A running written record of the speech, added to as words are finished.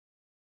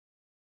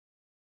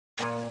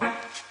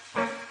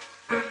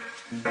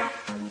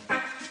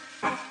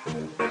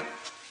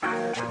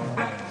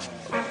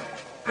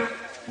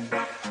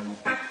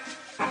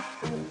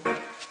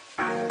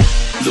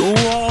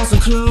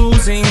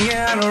closing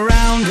in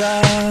around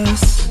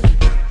us.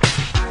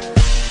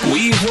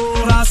 We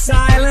hold our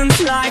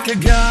silence like a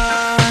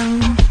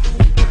gun.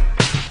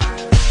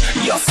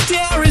 Your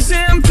stare is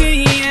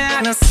empty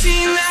and a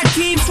scene that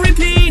keeps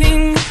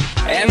repeating,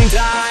 and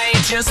I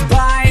just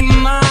bite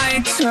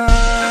my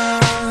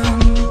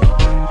tongue.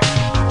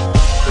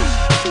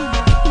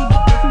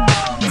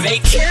 They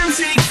can't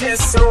take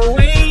this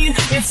away,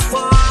 it's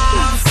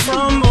far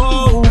from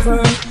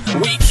over.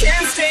 We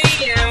can't stay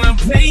in a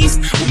place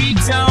we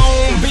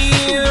don't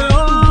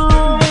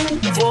belong.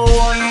 For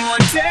one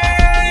more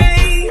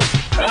day,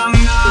 I'm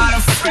not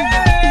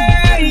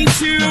afraid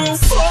to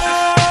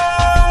fall.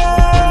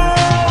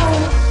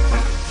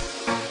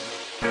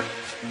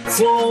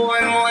 For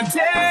one more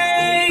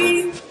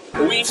day,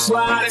 we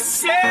try to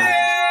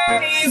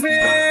save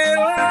it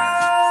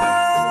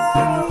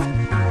all.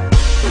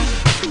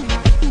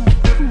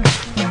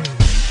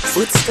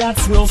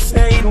 Footsteps will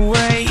fade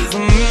away, the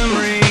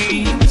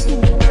memories.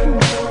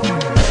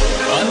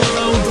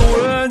 Unload the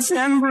words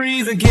and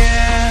breathe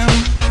again.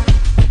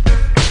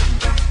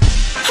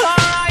 Our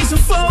eyes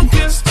are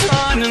focused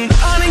on an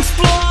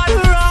unexplored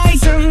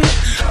horizon.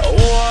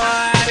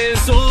 What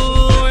is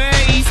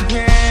always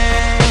been.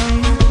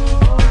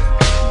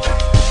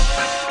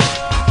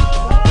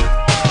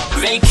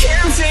 They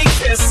can't take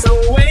this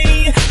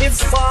away,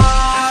 it's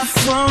far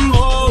from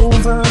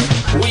over.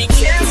 We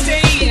can't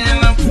stay in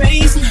a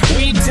place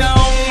we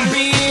don't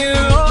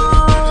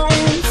belong.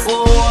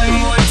 For one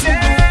more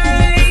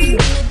day,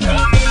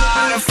 I'm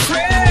not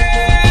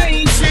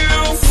afraid to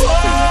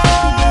fall.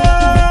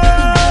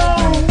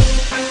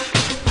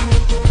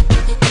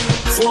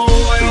 For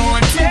one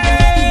more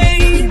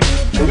day,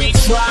 we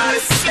try to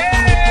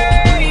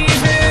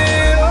save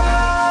it all.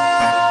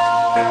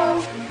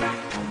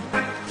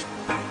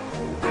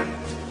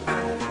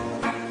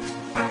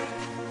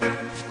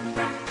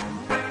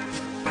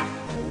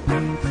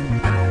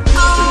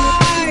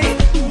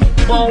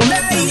 Won't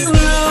let you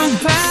look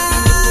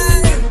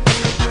back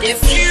if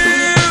you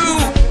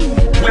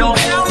will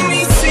help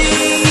me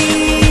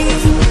see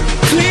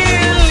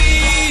clearly.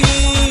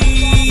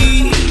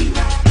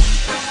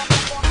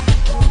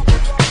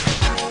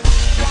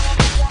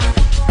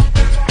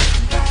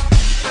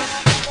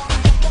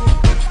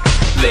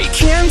 They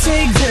can't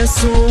take this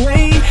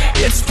away,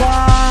 it's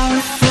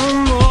far from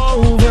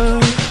over.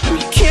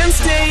 We can't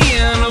stay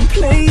in a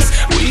place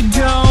we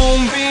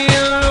don't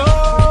belong.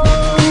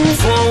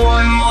 For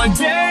one more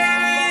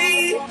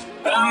day,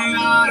 I'm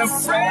not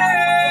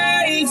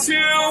afraid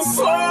to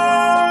fall.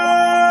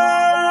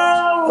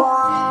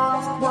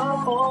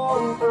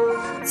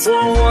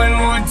 For one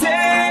more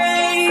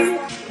day,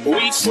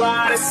 we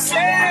try to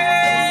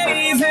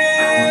save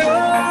it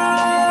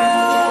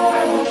all.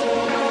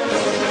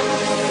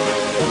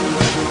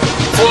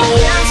 For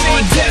one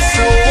more day,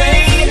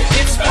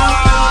 it's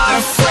not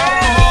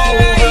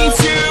afraid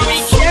to. We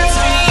can't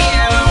stay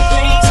in a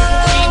place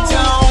we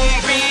don't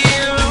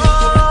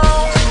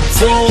belong.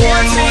 For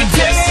one more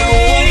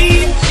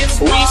day,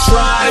 we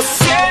try to